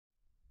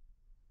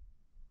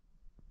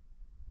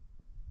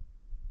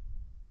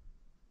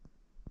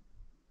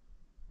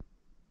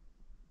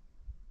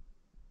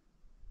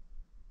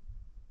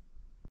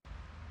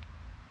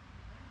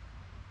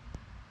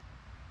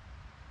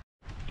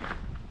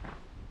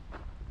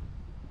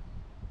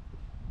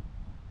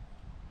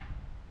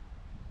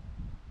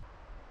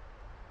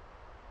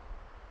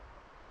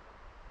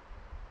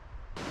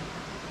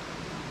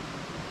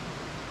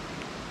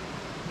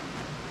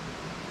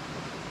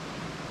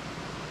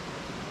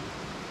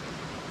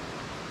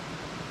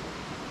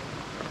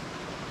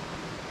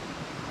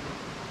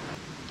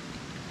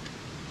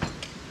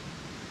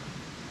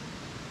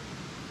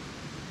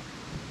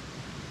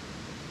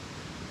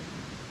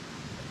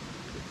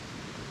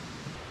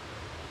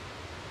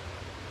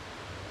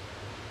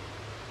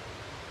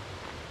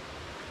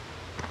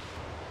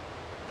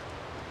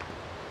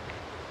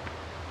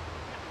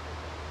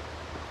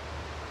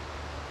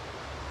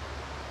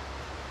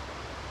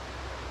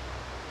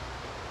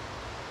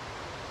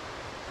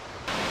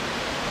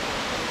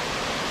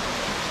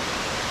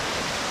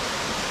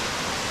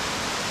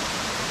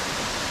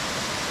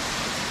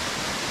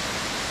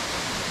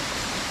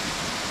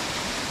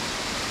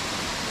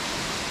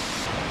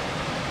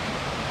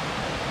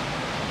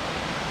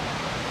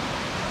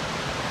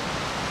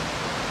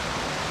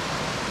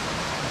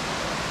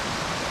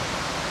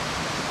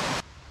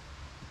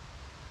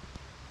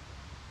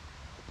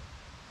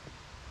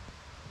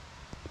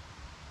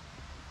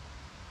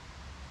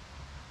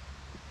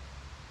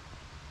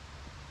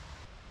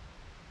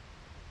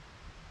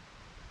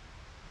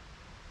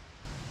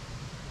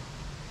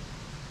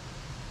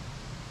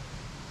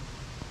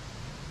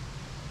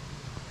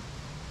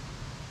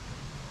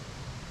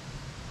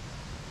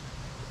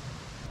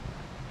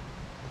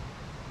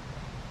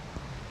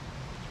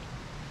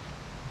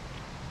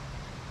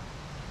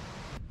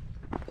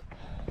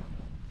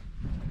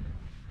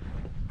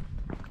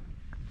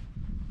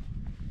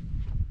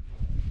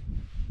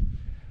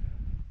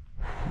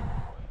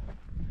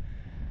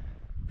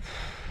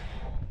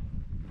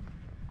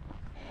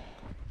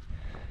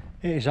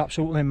It is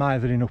absolutely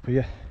mithering up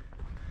here.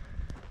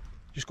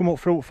 Just come up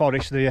through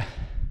forest there,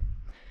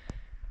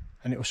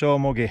 and it was so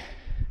muggy.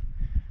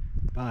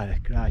 By the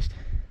Christ,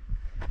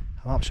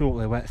 I'm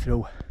absolutely wet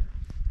through.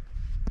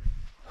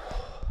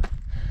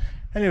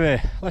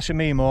 Anyway, lesson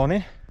me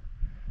morning.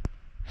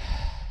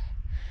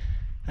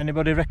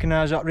 Anybody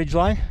recognise that ridge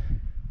line?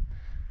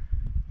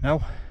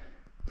 No?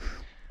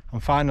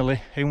 I'm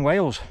finally in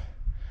Wales.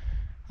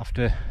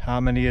 After how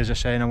many years of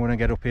saying I'm going to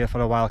get up here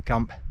for a wild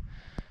camp,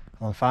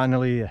 I'm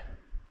finally here.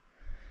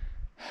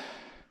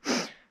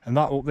 And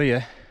that up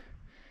there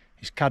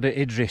is Cadet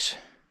Idris.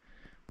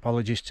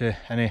 Apologies to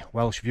any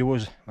Welsh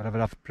viewers,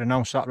 whether I've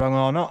pronounced that wrong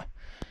or not.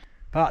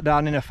 Parked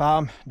down in a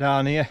farm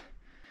down here.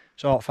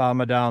 Sort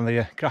farmer down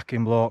there,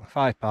 cracking bloke,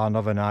 £5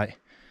 overnight.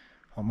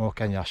 What more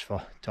can you ask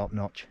for? Top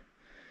notch.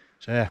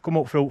 So yeah, come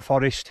up through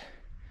forest.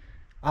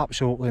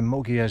 Absolutely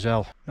muggy as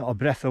hell. Not a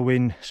breath of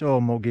wind,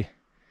 so muggy.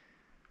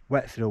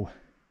 Wet through.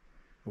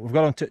 But we've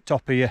got on to the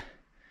top here.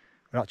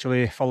 We're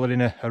actually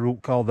following a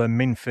route called the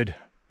Minford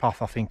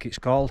path, I think it's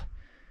called.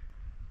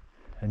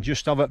 And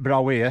just over at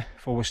brow here,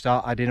 before we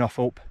start heading off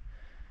up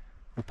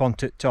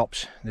onto the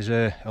tops, there's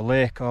a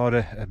lake or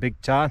a big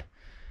tarn.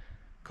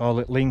 Call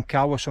it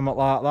Lincow or something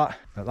like that.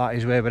 But that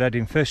is where we're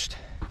heading first,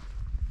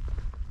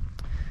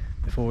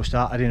 before we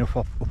start heading up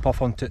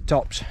off onto the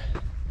tops.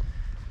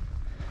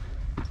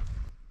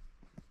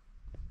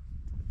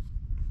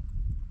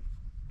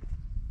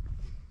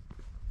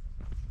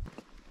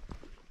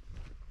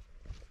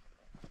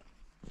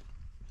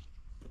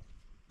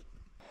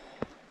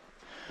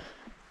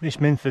 This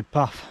Minford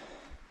path,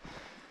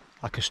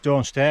 like a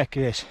stone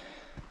staircase,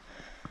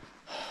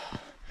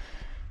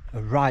 a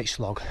right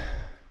slog.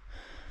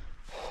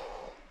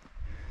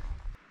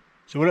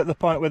 So we're at the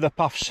point where the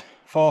paths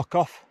fork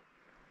off.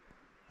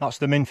 That's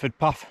the Minford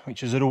path,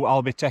 which is the route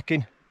I'll be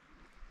taking.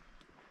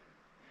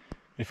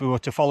 If we were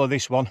to follow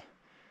this one,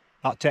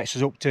 that takes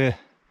us up to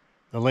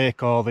the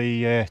lake or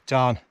the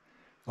tarn,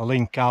 the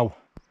Lincow.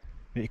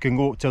 You can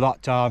go up to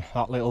that tarn,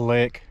 that little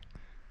lake,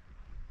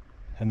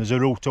 and there's a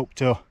route up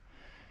to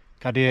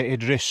Cadet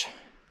Idris,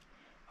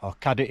 or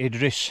Cadet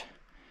Idris,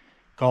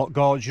 called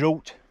Gorge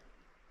Route.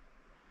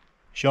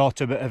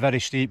 Shorter but a very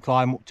steep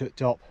climb up to the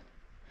top.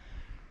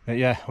 But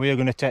yeah, we are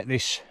going to take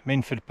this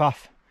Minford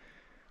path,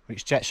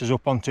 which takes us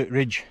up onto the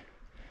ridge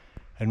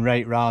and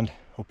right round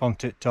up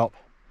onto the top.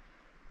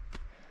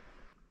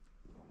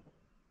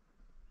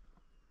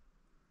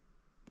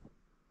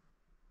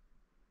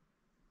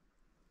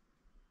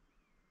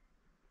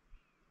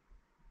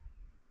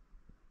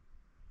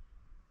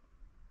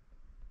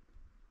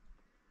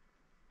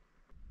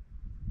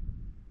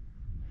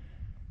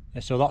 Yeah,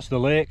 so that's the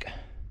lake,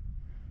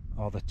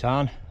 or the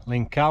tarn,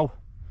 Lincow.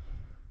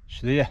 It's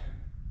there.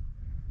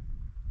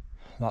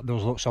 That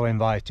does look so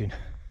inviting.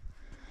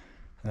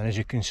 And then as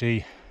you can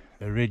see,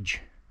 the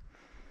ridge.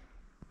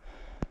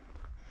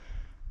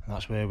 And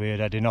that's where we're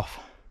heading off.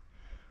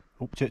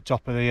 Up to the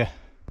top of there,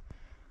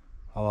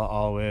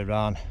 all the way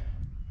around,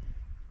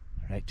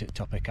 right to the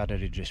top of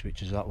Cadet Idris,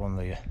 which is that one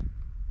there.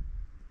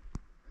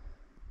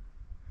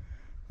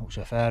 Looks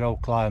a fair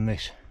old climb,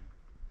 this.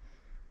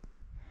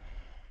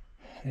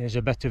 Here's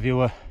a better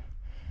view of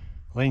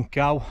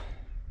Lincow. You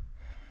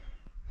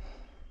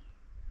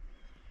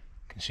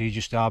can see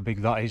just how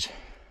big that is.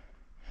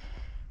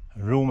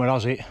 And rumour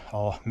has it,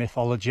 or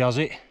mythology has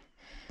it,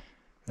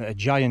 that a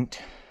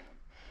giant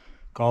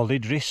called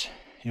Idris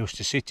used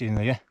to sit in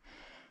there.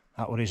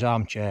 That was his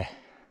armchair,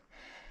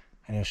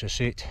 and he used to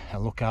sit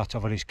and look out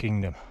over his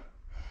kingdom.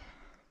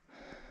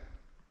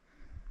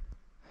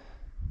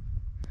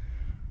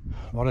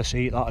 What a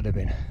seat that would have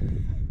been.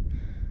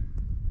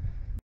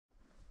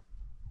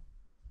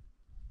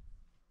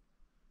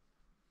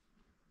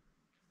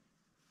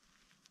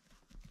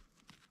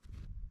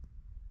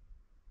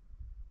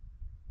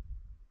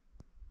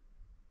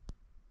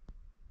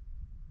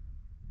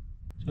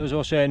 So as I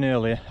was saying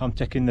earlier, I'm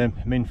taking the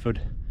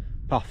Minford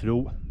path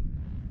route.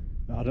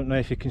 But I don't know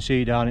if you can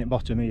see down at the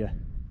bottom here.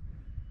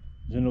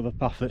 There's another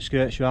path that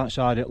skirts you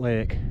outside at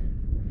lake.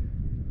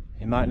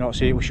 You might not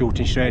see it, we're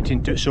shooting straight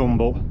into the sun,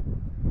 but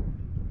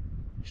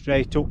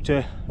straight up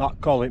to that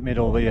collet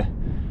middle there,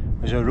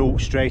 there's a route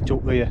straight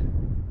up there.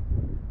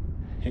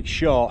 It's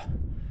short,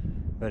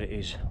 but it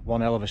is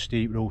one hell of a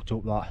steep route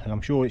up that, and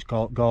I'm sure it's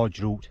called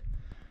Gorge Route.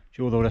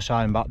 Sure there was a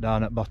sign back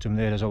down at the bottom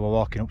there as I was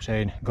walking up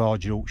saying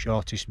Gorge Route,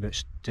 shortest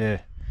but the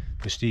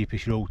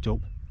steepest route up.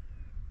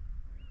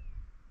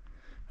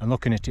 And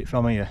looking at it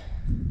from here,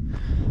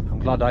 I'm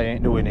glad I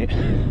ain't doing it.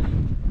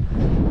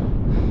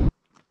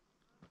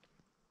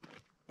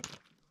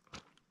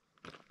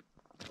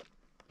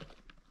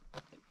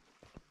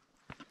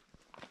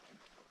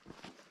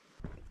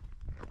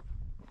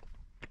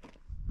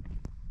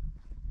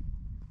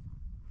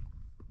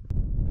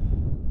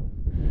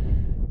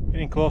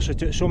 Getting closer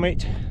to the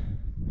summit.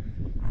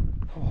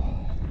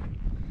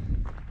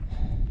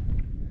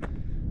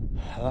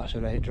 That's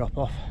a right drop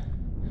off.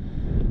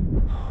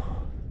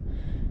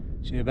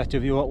 See a better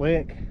view at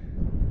lake.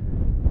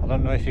 I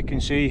don't know if you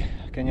can see,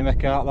 can you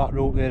make out that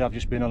route there I've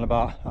just been on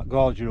about, that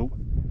gorge route?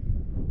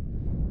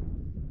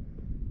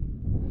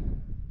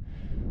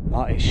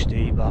 That is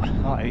steep,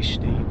 that is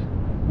steep.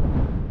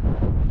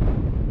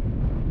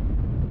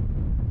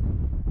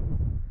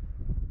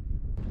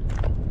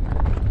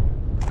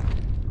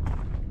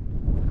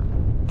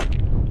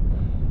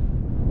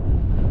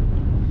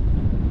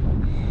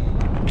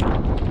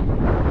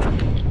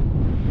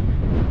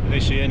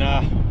 This here now,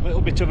 a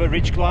little bit of a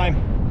ridge climb,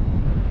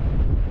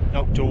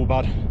 not too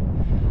bad,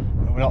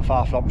 but we're not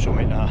far from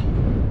summit now.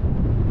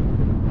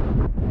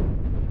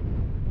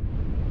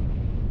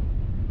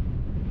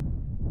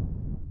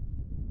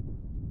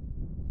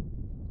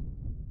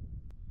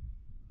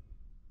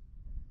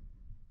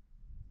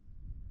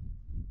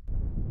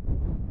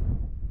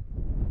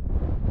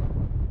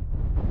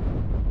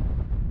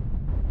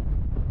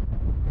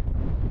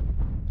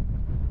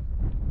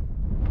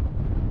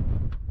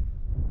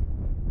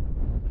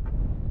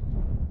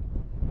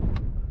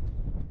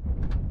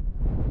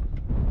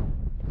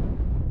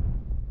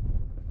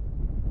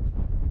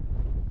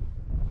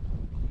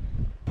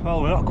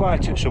 Well, we're not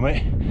quite at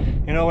summit,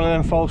 you know, one of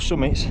them false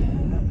summits.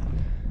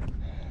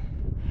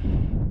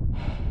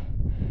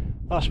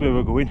 That's where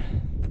we're going.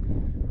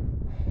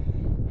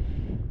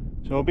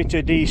 So a bit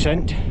of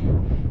descent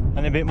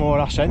and a bit more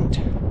ascent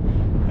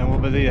and we'll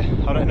be there.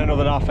 I reckon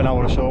another half an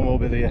hour or so and we'll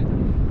be there.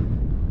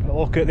 But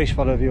look at this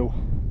for a view.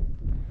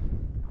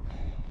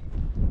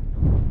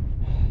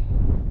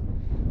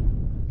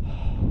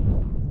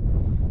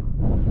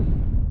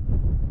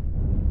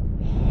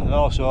 And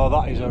also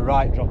that is a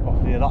right drop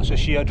off there, that's a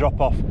sheer drop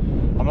off.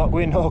 I'm not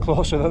going no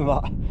closer than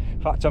that.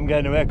 In fact, I'm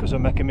getting away because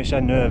I'm making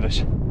myself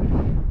nervous.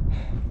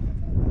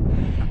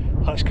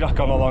 Let's crack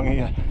on along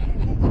here.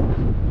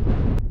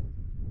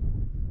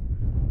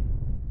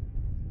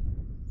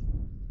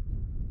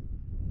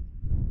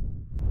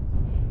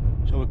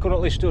 So we're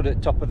currently stood at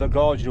the top of the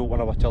gorge route, what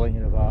I was telling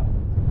you about.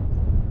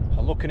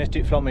 So looking at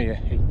it from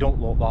here, it don't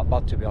look that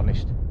bad, to be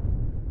honest.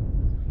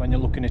 When you're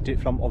looking at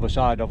it from the other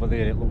side over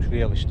there, it looks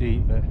really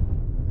steep, but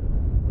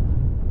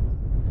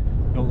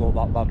don't look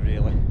that bad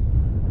really.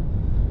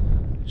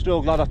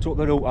 Still glad I took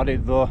the route I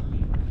did though.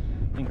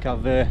 I think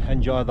I've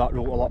enjoyed that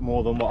route a lot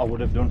more than what I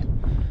would have done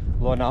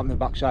blowing out my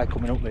backside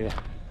coming up there.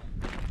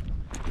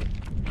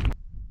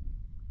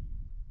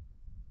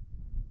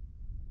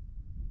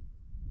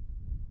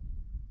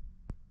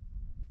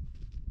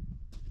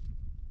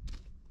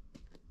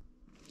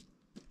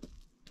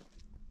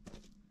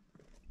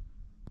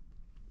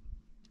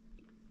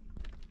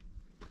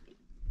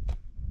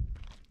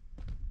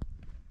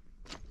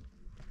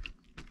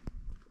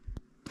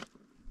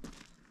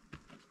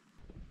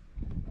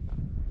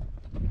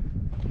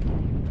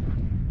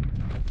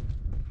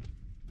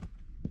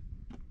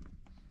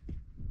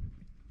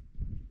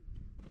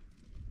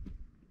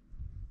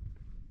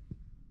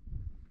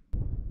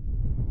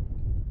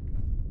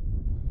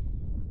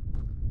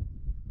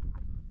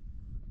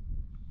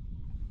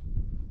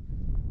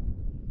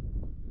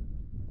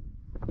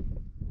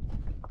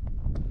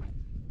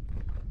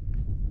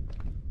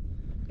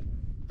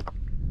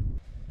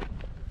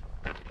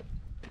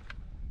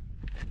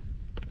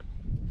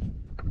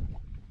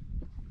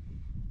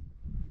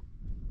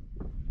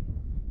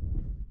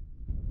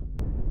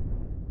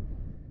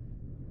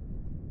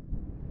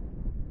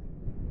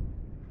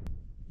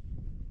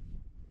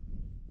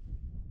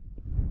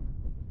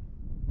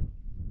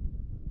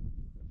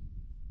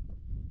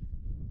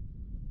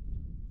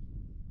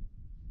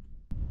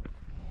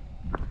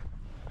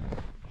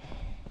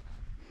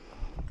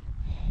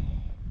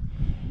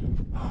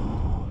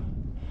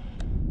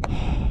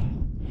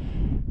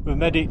 We've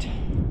made it,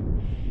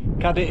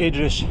 Cadet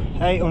Idris,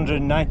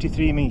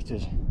 893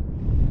 metres.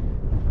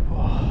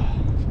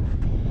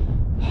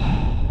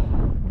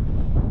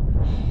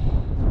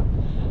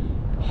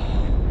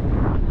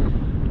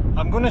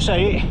 I'm going to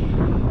say it,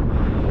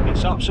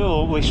 it's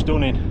absolutely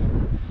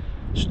stunning,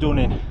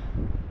 stunning.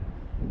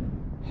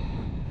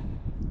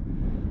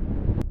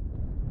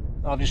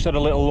 I've just had a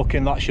little look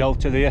in that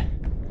shelter there.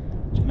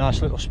 It's a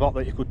nice little spot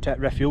that you could take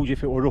refuge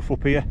if it were rough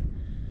up here.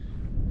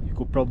 You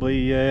could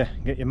probably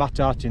get your mat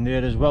out in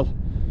there as well.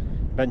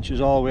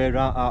 Benches all the way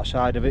right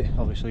outside of it,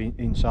 obviously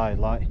inside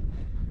like.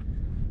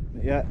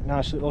 But yeah,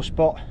 nice little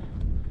spot,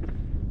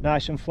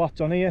 nice and flat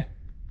on here.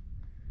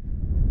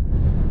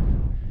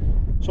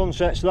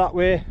 Sunset's that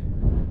way,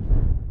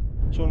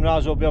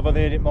 sunrise will be over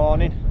there in the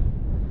morning,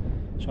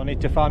 so I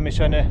need to find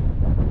myself a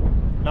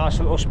nice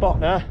little spot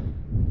now.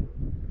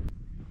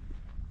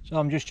 So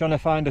I'm just trying to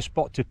find a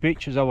spot to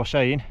pitch, as I was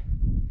saying.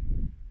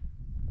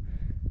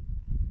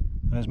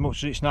 And as much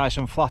as it's nice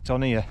and flat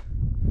on here,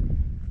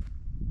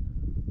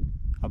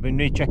 I've been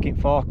rechecking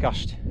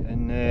forecast,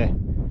 and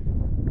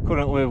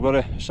currently we've got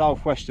a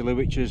southwesterly,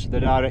 which is the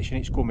direction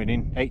it's coming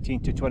in,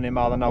 18 to 20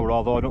 mile an hour,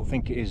 although I don't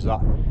think it is that.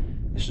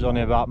 This is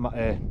only about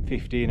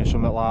 15 or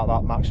something like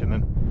that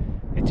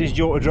maximum. It is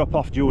due to drop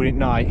off during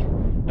night,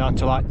 down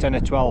to like 10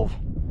 or 12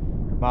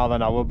 mile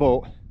an hour,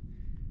 but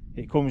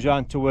it comes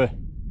round to a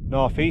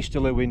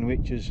northeasterly wind,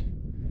 which is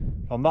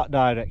from that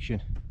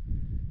direction.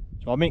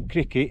 So I'm in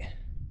cricket,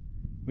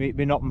 we've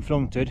been up and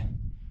fronted,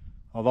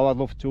 although I'd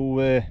love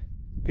to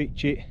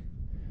pitch it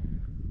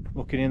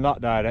looking in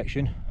that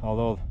direction,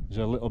 although there's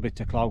a little bit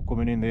of cloud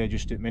coming in there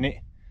just at the minute.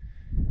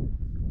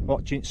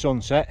 Watching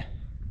sunset.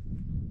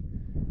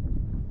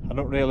 I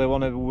don't really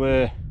want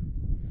to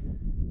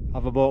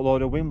have a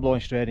boatload of wind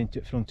blowing straight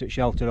into front of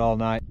shelter all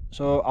night,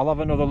 so I'll have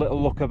another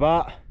little look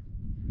about.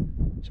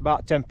 It's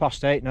about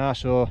 8:10 now,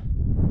 so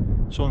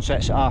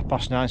sunset's at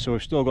 9:30, so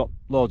we've still got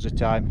loads of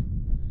time.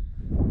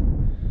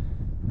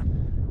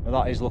 But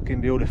that is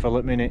looking beautiful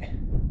at the minute.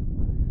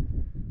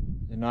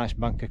 A nice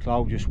bank of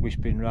cloud just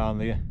wisping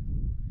round there.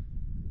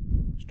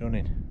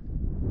 Stunning.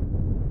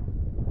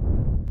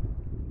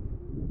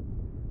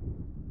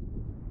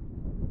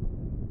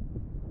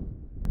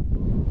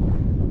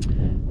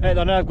 Right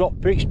then, I've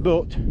got pitched,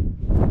 but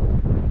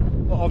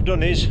what I've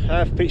done is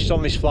I've pitched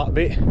on this flat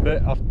bit,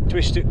 but I've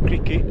twisted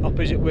cricket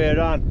opposite way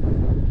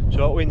around,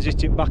 so it wind's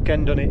hitting back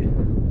end on it.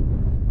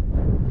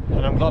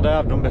 And I'm glad I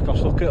have done,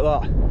 because look at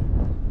that.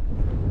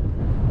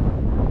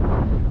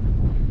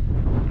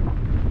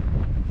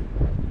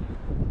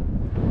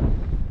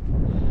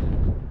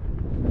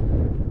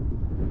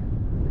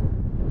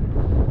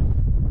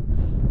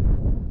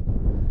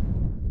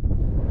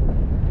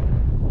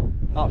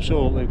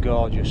 Absolutely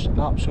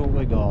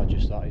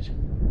gorgeous, that is.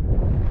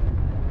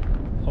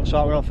 Looks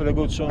like we're on for a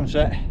good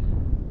sunset.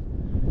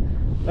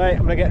 Right, I'm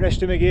going to get the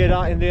rest of my gear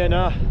out in there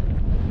now.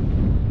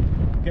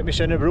 Get my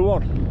centre brew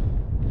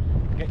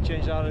on. Get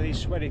changed out of these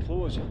sweaty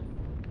clothes.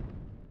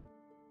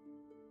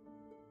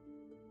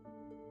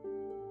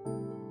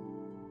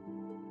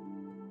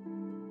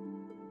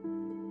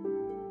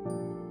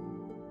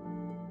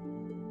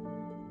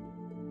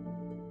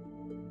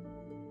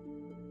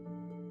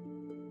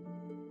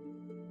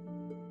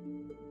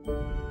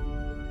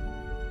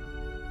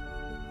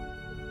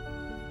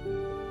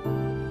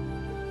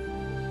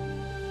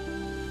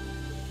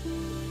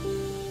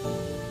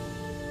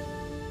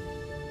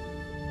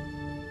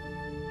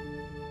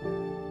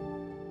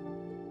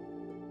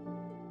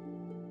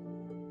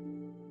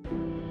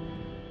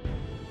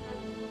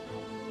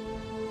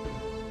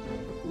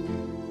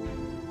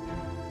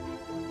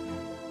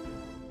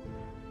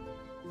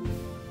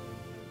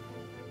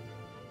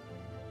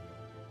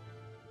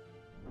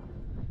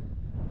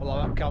 Well,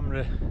 I have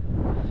camera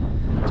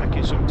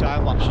taking some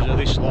time lapses of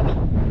this lot.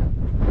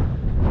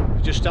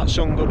 Just that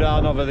sun go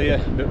down over there,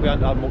 but we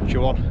haven't had much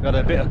of one. We had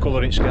a bit of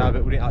colour in sky,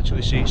 but we didn't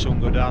actually see sun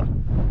go down.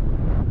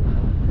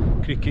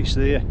 Crickets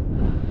there.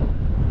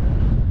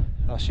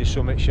 That's your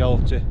summit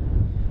shelter,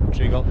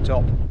 trig on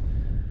top.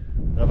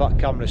 And I've had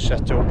cameras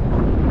set up.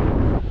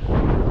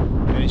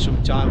 Getting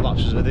some time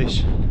lapses of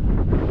this.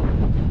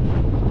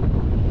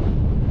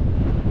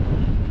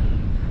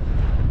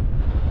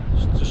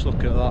 Just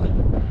look at that.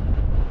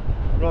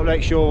 I'm not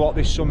really sure what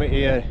this summit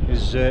here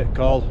is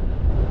called,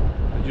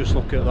 but just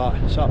look at that,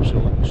 it's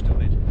absolutely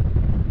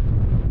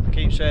stunning. I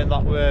keep saying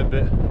that word,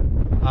 but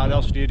how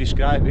else do you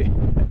describe it?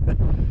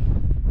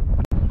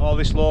 All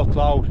this low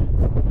cloud,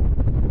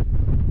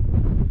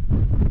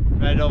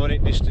 red over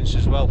in distance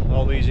as well,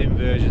 all these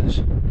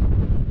inversions.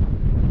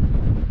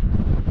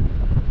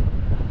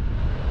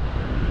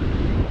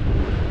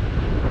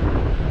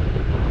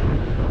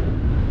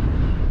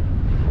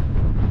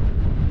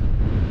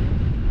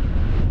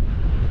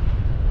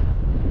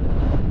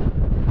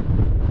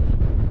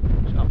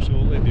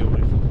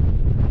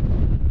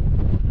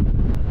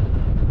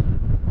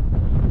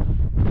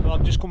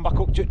 Come back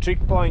up to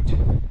Trig Point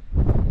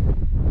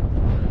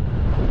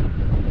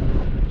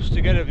just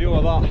to get a view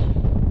of that.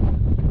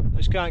 I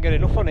just can't get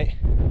enough on it.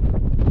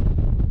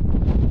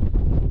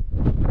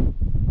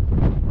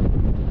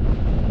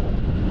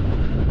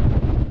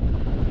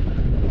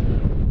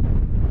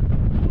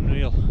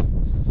 Unreal.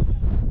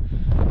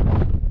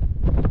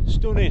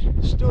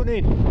 Stunning,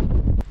 stunning.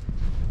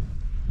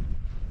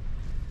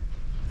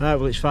 Right,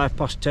 well, it's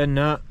 10:05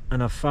 now,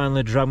 and I've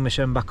finally dragged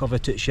myself back over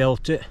to the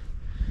shelter.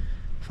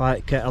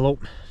 Fire kettle up,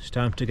 it's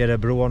time to get a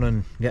brew on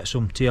and get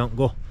some tea on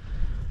go.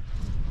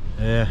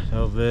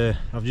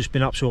 I've just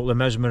been absolutely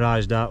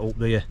mesmerised out up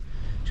there.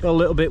 It's got a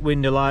little bit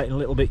windy light and a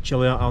little bit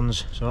chilly at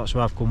hands, so that's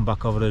why I've come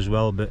back over as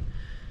well. But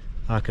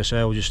like I say,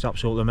 I was just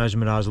absolutely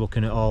mesmerised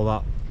looking at all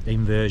that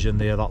inversion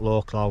there, that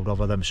low cloud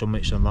over them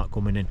summits and that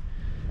coming in.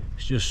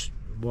 It's just,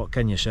 what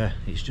can you say,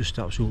 it's just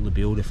absolutely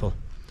beautiful.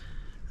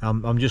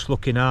 I'm just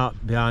looking out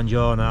behind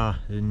you now,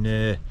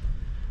 and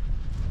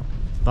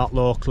that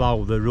low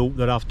cloud, the route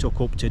that I've took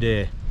up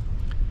today,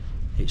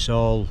 it's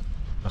all,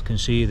 I can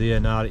see there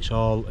now, it's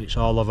all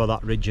over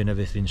that ridge and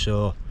everything.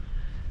 So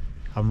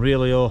I'm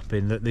really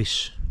hoping that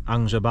this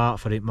hangs about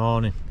for it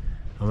morning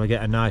and we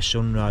get a nice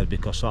sunrise,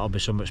 because that'll be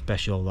something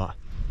special, that.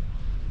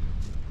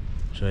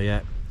 So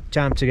yeah,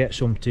 time to get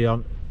some tea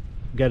on,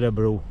 get a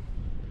brew.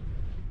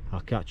 I'll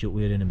catch up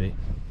with you in a bit.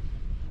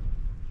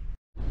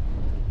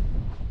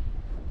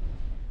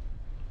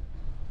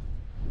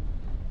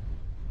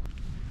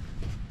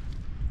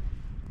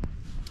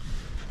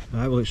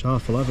 Right, well, it's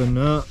 11:30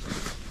 now.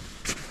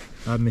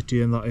 I had my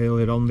tea in that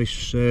earlier on.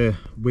 This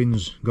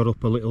wind's got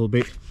up a little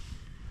bit.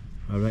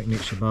 I reckon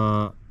it's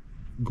about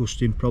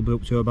gusting probably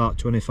up to about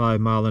 25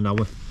 miles an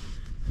hour.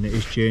 and it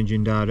is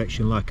changing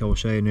direction like I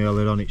was saying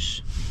earlier on.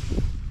 It's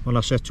when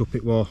I set up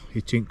it was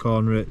hitting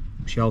corner at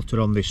shelter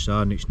on this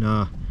side, and it's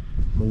now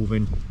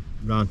moving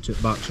round to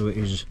the back, so it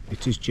is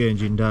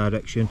changing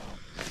direction,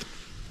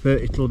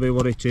 but it'll be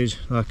what it is.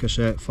 Like I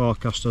said,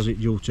 forecast has it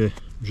due to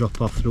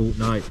drop off through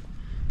night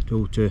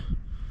due to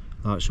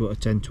like sort of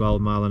 10-12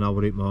 mile an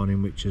hour in the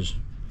morning, which is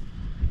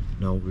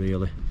no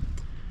really.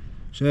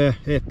 So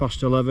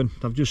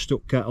 11:08, I've just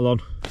stuck kettle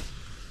on.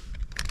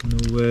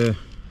 I'll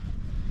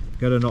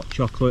get a hot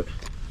chocolate,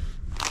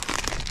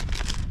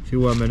 a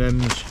few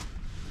M&Ms,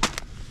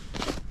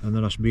 and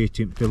then I beat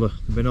it till there'll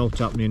be no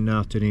happening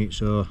now tonight,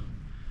 so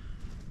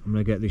I'm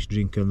going to get this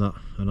drink and that,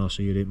 and I'll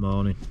see you in the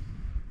morning.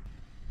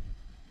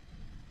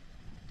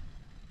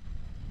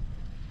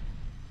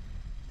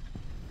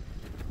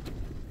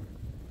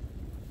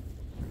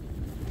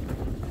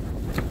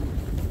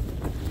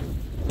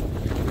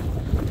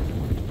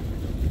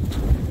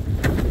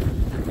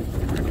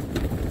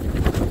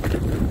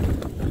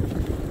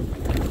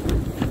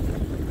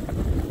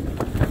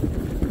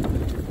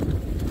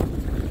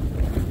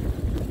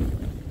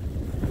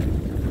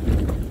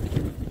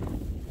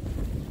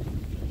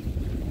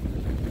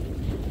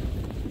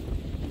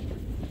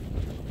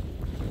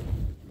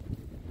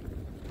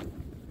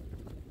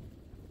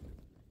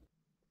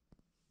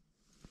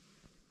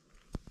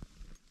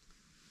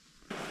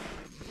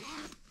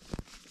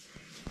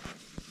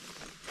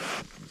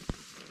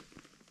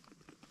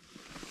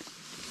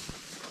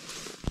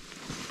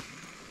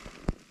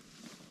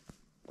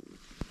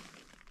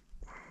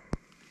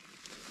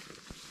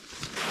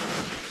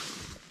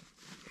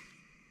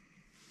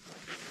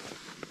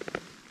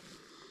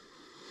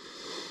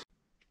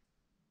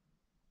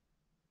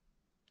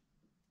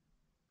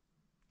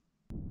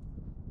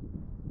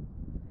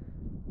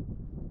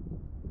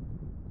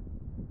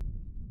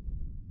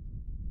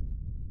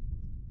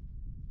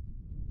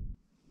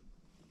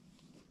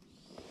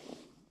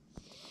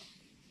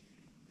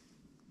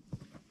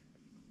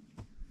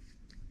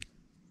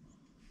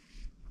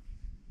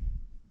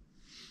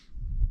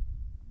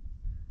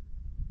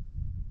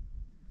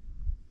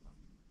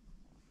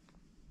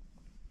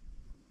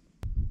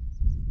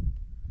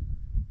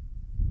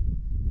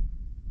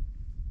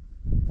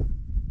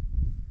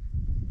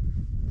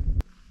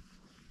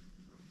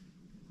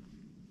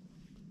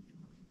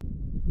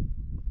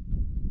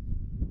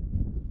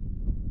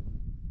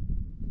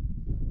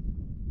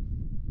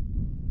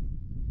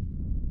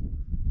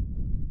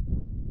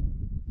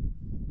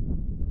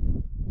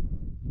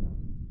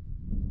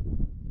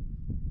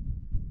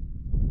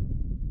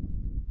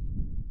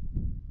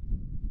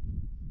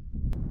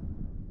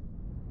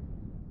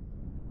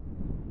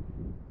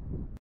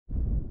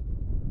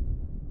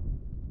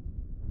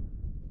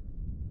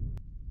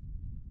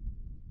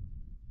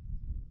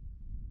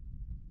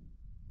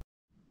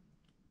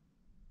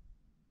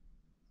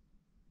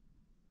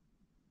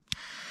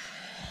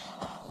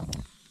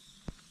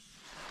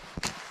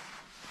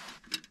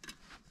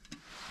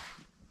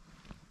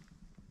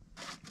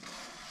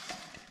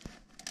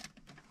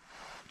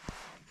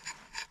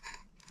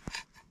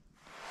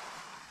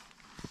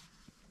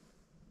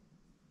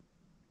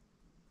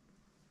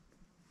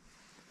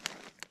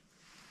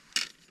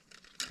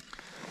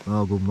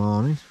 Well, good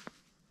morning.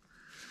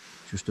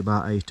 Just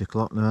about 8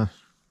 o'clock now.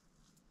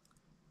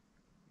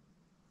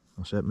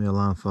 I set my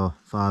alarm for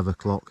 5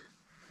 o'clock.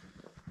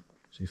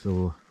 See if there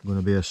were going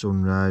to be a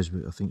sunrise,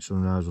 but I think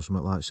sunrise was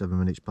something like 7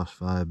 minutes past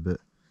 5, but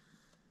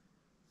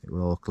it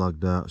were all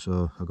clagged out,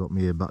 so I got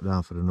me back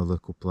down for another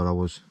couple of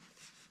hours.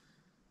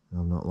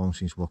 I've not long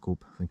since woke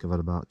up. I think I've had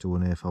about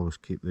 2.5 hours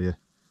keep there.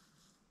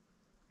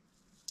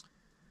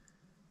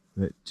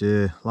 But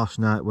last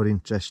night were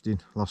interesting.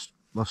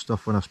 Last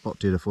off when I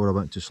spotted before I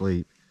went to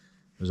sleep,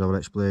 as I was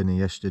explaining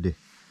yesterday,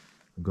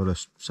 I got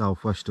a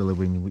southwesterly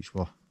wind, which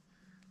was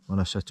when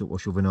I set up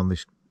was shoving on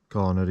this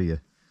corner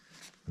here,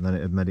 and then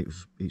it had made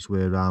its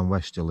way around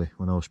westerly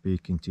when I was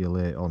speaking to you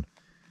late on,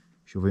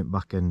 shoving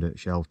back end at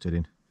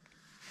sheltering.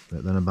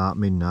 But then about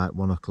midnight,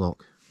 1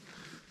 o'clock,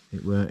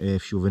 it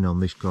weren't shoving on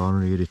this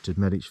corner here. It had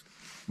made its,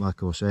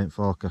 like I was saying,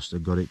 forecast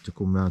had got it to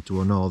come round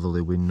to a northerly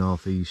wind,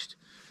 northeast,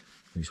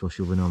 which was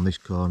shoving on this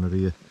corner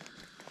here.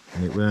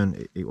 And it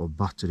weren't, it was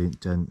battered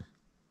intent.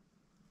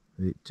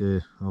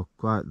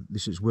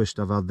 This is worst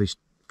I've had this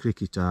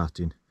cricket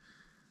arting.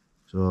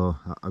 So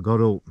I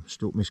got up,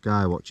 stuck my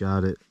skywatch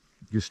at it,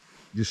 just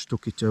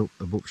stuck it out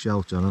above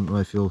shelter. I don't know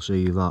if you'll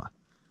see that.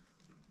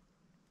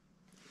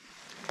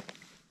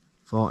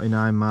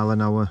 49 mile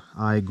an hour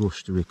high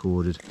gust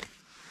recorded.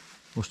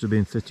 Must have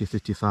been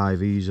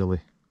 30-35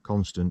 easily,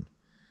 constant,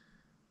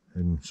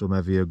 and some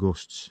heavier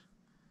gusts.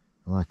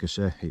 Like I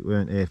say, it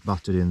weren't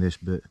battered in this,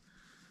 but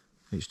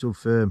it stood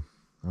firm.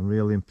 I'm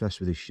really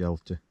impressed with this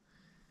shelter.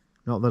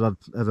 Not that I'd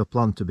ever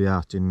planned to be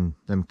out in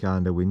them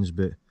kind of winds,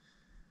 but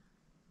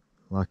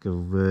like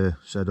I've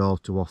said all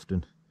too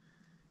often,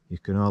 you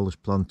can always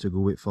plan to go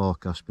with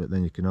forecast, but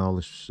then you can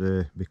always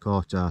be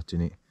caught out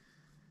in it.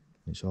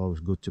 It's always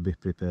good to be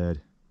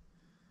prepared.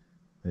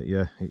 But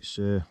yeah, it's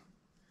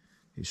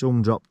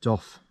dropped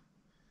off,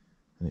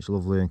 and it's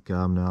lovely and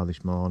calm now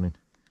this morning.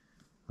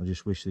 I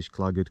just wish this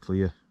clag would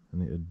clear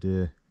and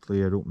it'd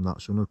clear up and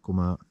that sun would come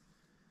out.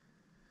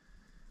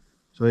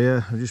 So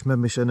yeah, I've just made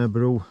myself a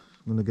brew.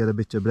 I'm going to get a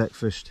bit of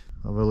breakfast,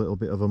 have a little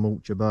bit of a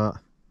mulch about.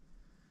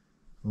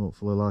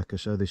 Hopefully, like I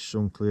said, this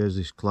sun clears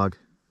this clag.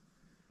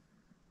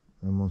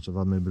 And once I've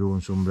had my brew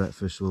and some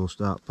breakfast, we'll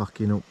start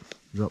packing up,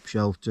 drop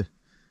shelter,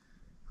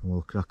 and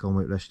we'll crack on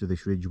with the rest of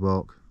this ridge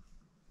walk.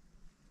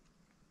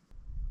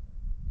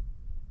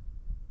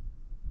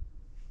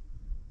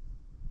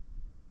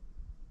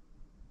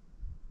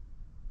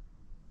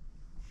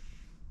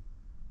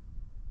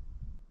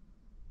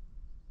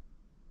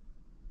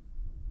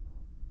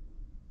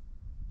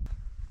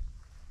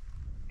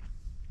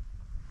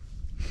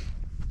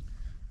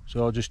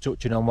 So just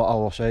touching on what I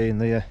was saying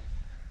there,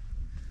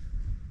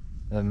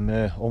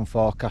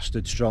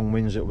 unforecasted strong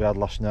winds that we had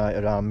last night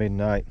around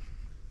midnight.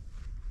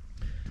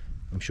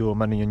 I'm sure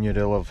many of you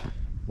will have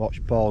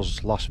watched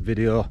Paul's last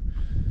video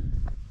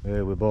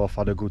where we both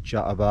had a good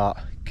chat about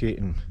kit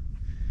and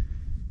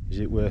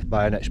is it worth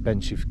buying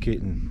expensive kit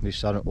and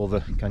this and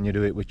other, can you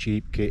do it with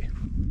cheap kit?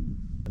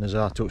 And as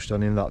I touched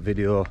on in that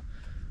video,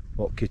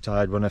 what kit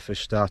I had when I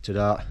first started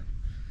out,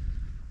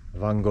 a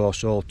Van Gogh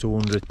Soul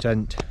 200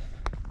 tent.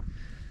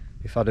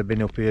 If I'd have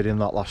been up here in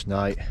that last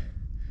night,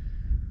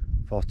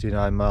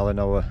 49 mile an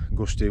hour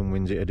gusting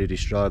winds, it'd have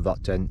destroyed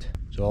that tent.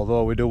 So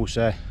although we do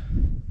say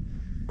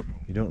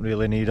you don't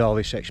really need all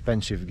this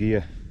expensive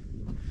gear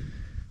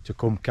to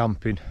come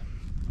camping,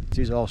 it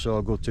is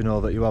also good to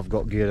know that you have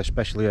got gear,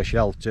 especially a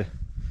shelter,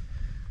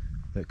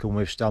 that can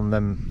withstand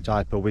them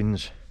type of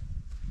winds.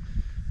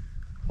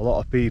 A lot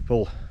of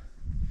people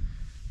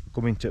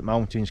come into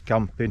mountains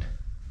camping,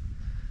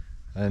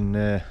 and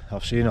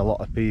I've seen a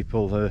lot of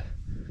people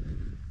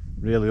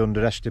really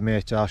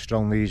underestimate how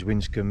strong these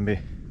winds can be.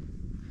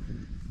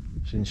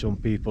 I've seen some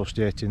people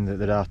stating that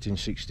they're out in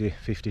 50,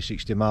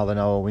 60 mile an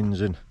hour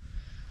winds and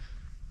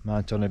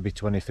might only be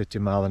 20, 30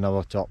 mile an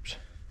hour tops.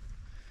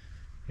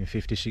 In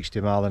 50,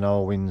 60 mile an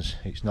hour winds,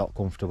 it's not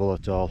comfortable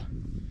at all,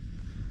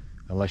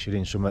 unless you're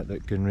in something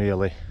that can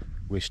really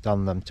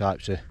withstand them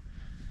types of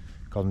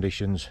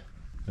conditions.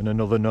 And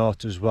another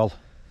note as well,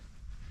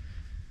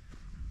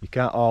 you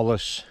can't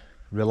always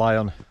rely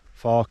on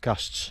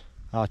forecasts.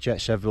 I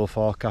checked several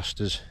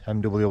forecasters,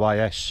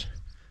 MWIS,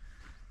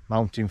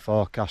 Mountain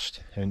Forecast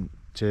and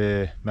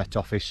Met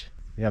Office.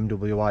 The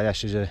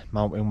MWIS is a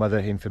Mountain Weather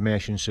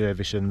Information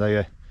Service and they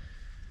are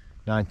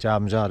 9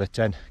 times out of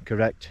 10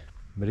 correct.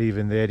 But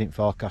even they didn't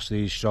forecast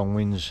these strong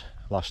winds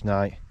last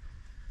night.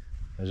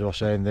 As I was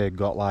saying, they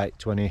got like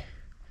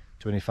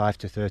 25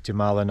 to 30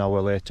 mile an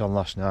hour late on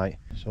last night.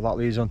 So that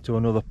leads on to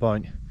another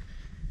point.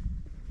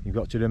 You've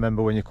got to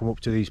remember when you come up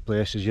to these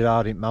places, you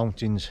are in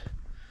mountains.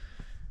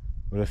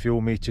 We're a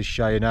few metres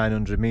shy of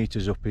 900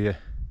 metres up here.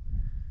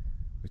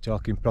 We're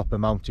talking proper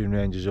mountain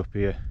ranges up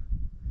here.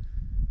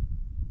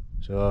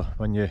 So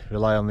when you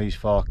rely on these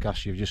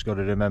forecasts, you've just got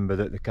to remember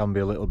that they can be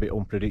a little bit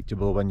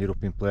unpredictable when you're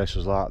up in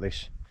places like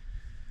this.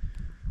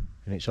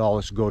 And it's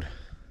always good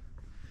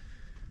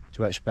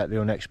to expect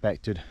the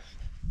unexpected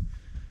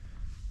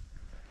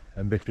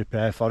and be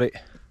prepared for it.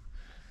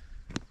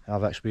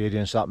 I've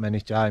experienced that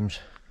many times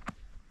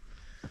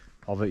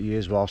over the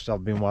years whilst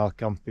I've been wild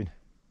camping.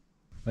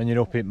 When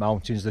you're up in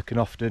mountains, they can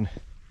often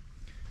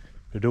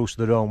produce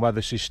their own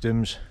weather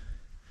systems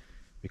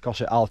because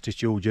at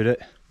altitude you're at,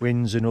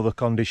 winds and other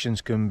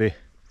conditions can be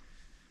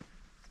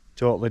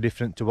totally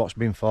different to what's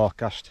been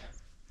forecast.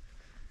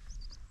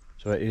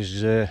 So it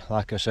is,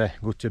 like I say,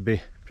 good to be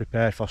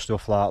prepared for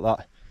stuff like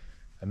that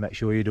and make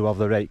sure you do have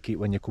the right kit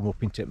when you come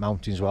up into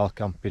mountains while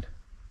camping.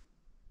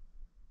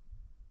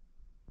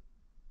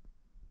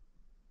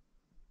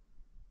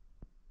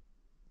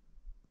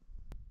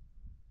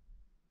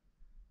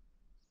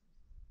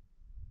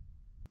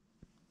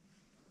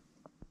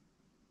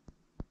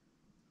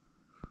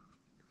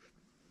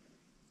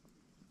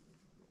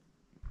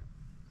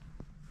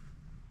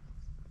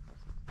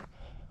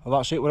 Well,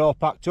 that's it, we're all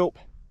packed up.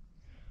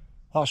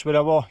 That's where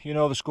I was. You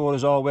know the score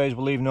as always,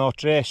 we'll leave no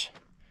trace.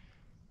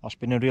 That's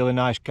been a really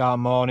nice calm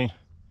morning.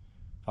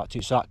 In fact,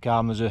 it's that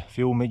calm, there's a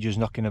few midges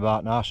knocking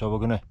about now, so we're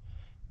going to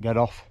get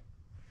off.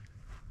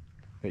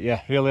 But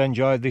yeah, really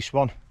enjoyed this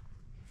one.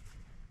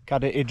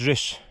 Cadi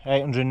Idris,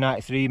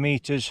 893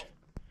 metres.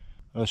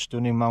 A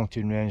stunning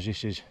mountain range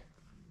this is.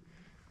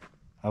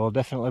 I will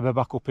definitely be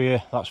back up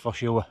here, that's for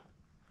sure.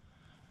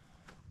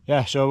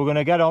 Yeah, so we're going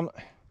to get on.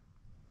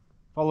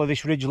 Follow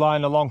this ridge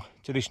line along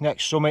to this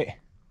next summit.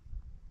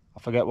 I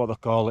forget what they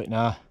call it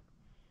now.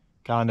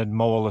 Kind of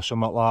mole or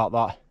something like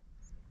that.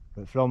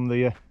 But from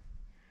there,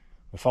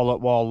 we follow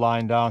that wall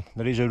line down.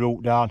 There is a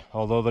route down,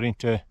 although they're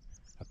into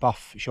a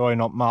path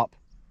showing on map.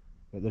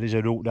 But there is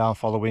a route down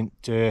following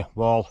the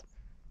wall.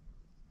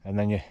 And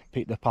then you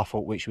pick the path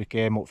up which we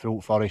came up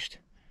through forest.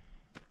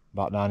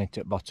 Back down into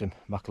the bottom,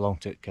 back along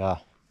to the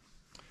car.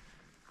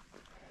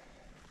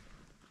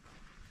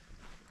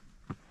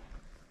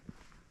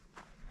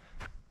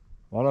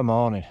 What a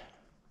morning.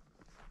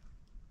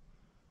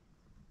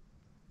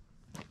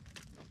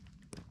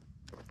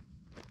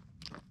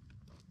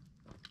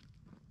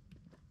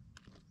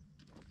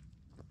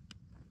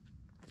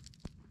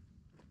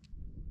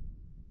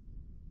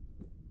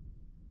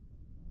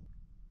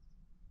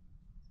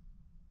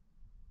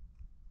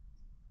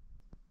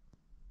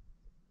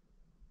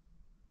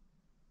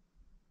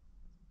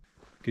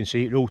 You can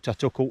see the route I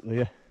took up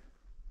there.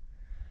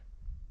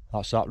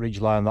 That's that ridge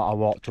line that I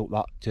walked up,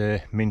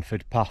 that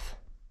Minford path,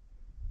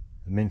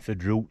 the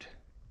Minford route.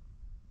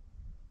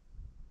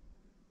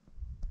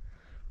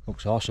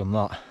 Looks awesome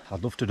that.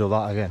 I'd love to do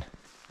that again.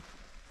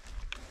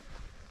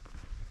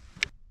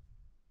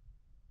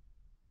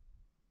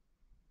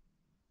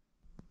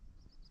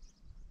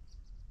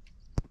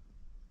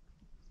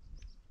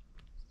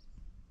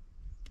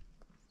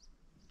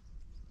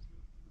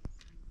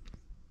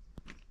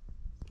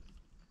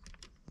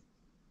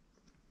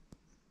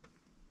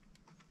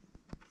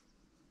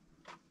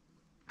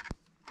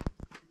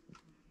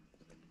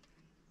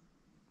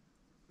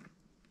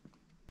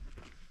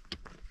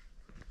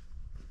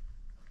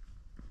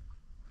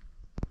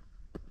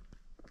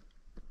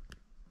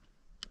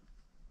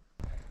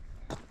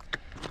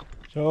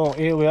 So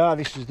here we are,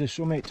 this is the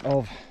summit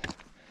of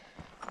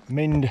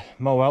Mind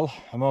Moel.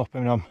 I'm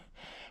hoping I'm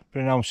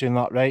pronouncing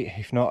that right,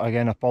 if not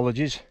again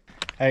apologies.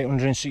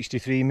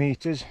 863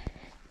 metres.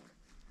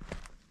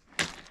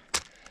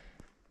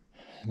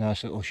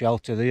 Nice little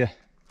shelter there.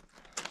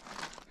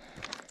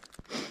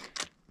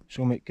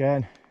 Summit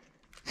cairn.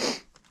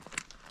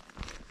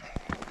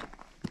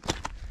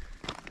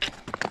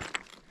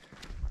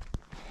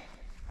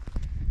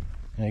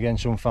 And again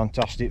some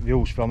fantastic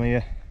views from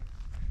here.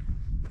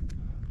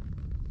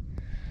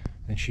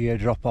 And sheer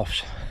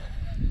drop-offs.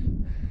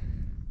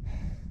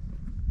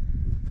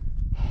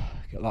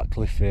 Get that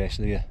cliff face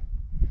there.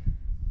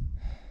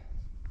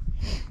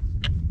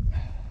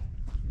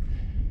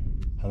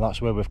 And that's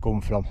where we've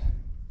come from.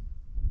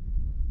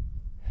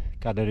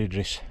 Cadair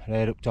Idris,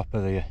 right up top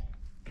of there.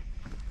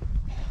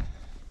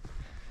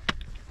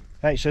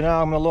 Right, so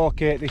now I'm going to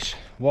locate this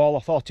wall.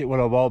 I thought it were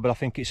a wall, but I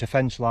think it's a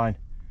fence line.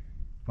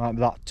 Might be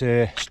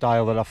that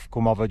style that I've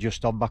come over,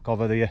 just on back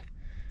over there.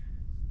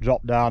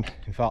 Drop down,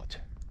 in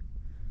fact.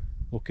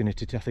 Looking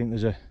at it, I think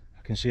I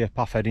can see a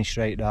path heading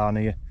straight down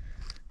here.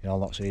 You'll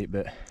not see it,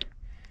 but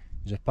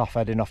there's a path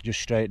heading off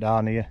just straight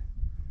down here.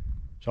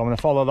 So I'm going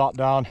to follow that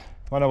down.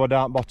 When I was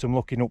down bottom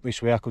looking up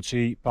this way, I could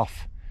see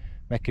path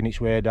making its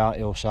way down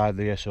hillside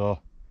there. So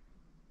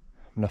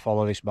I'm going to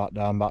follow this back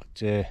down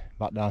to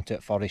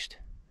the forest.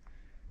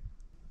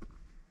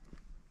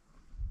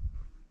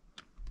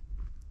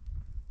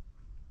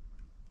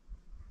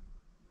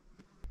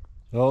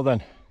 So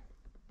then,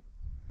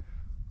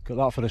 look at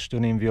that for a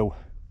stunning view.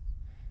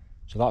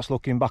 So that's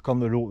looking back on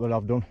the route that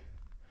I've done,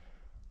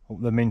 up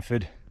the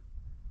Minford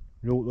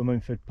route, the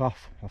Minford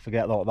path. I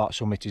forget that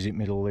summit is in the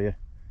middle there.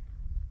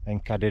 Then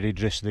Cadair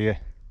Idris there.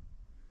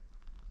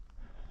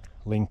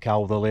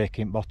 Lincow, the lake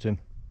in bottom.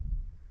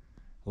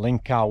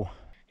 Lincow,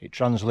 it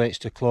translates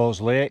to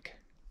closed lake.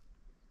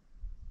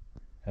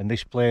 And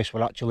this place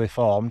were actually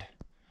formed,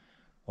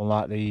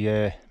 unlike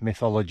the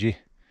mythology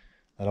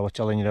that I was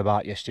telling you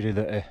about yesterday,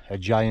 that a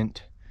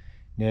giant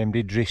named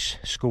Idris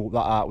scooped that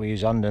out with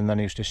his hand and then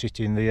he used to sit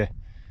in there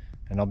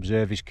and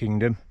observe his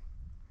kingdom.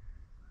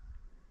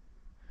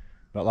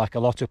 But like a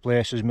lot of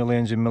places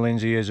millions and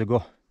millions of years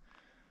ago,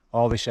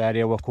 all this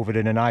area were covered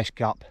in an ice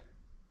cap,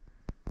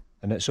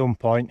 and at some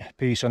point a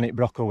piece on it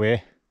broke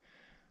away,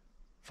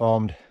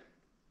 formed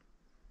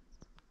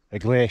a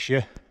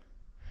glacier,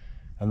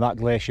 and that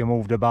glacier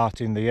moved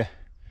about in there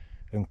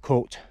and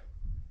cut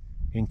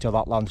into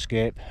that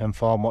landscape and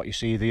formed what you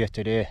see there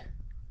today.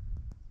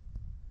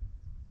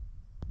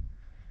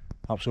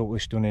 Absolutely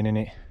stunning,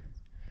 innit?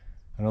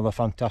 Another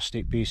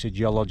fantastic piece of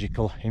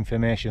geological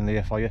information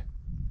there for you.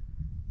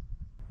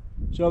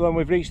 So then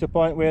we've reached the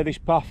point where this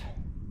path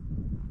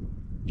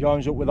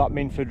joins up with that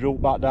Minford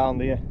route back down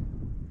there.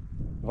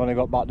 We've only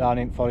got back down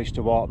in forest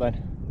to walk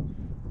then,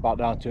 back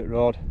down to the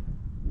road.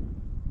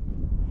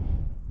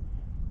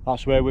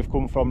 That's where we've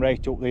come from,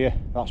 right up there.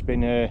 That's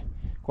been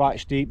quite a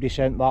steep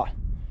descent, that.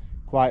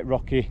 Quite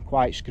rocky,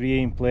 quite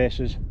screeing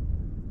places.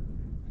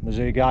 And there's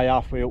a guy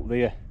halfway up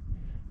there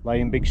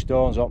laying big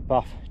stones on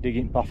path,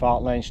 digging path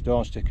out, laying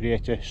stones to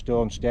create a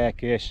stone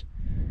staircase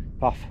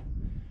path.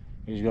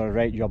 He's got a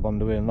great job on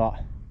doing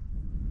that.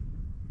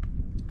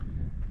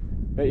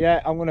 But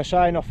yeah, I'm going to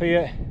sign off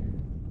here.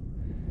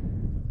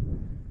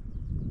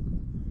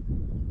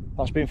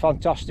 That's been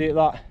fantastic,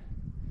 that.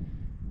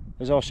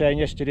 As I was saying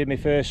yesterday, my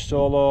first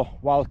solo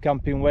wild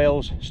camping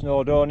Wales,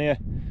 Snowdonia,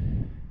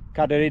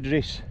 Cadair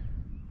Idris.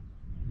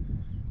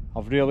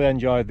 I've really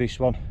enjoyed this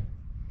one.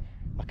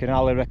 I can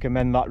highly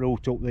recommend that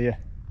route up there.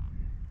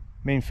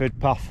 Minford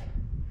path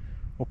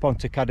up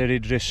onto Cadair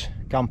Idris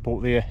camp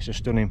up there. It's a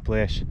stunning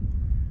place.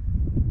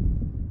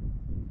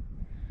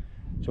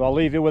 So I'll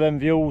leave you with them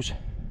views.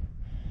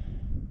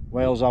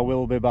 Wales, I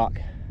will be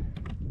back.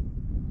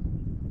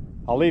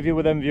 I'll leave you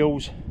with them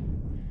views,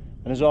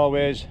 and as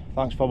always,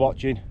 thanks for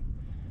watching.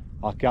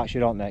 I'll catch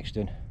you on next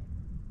one.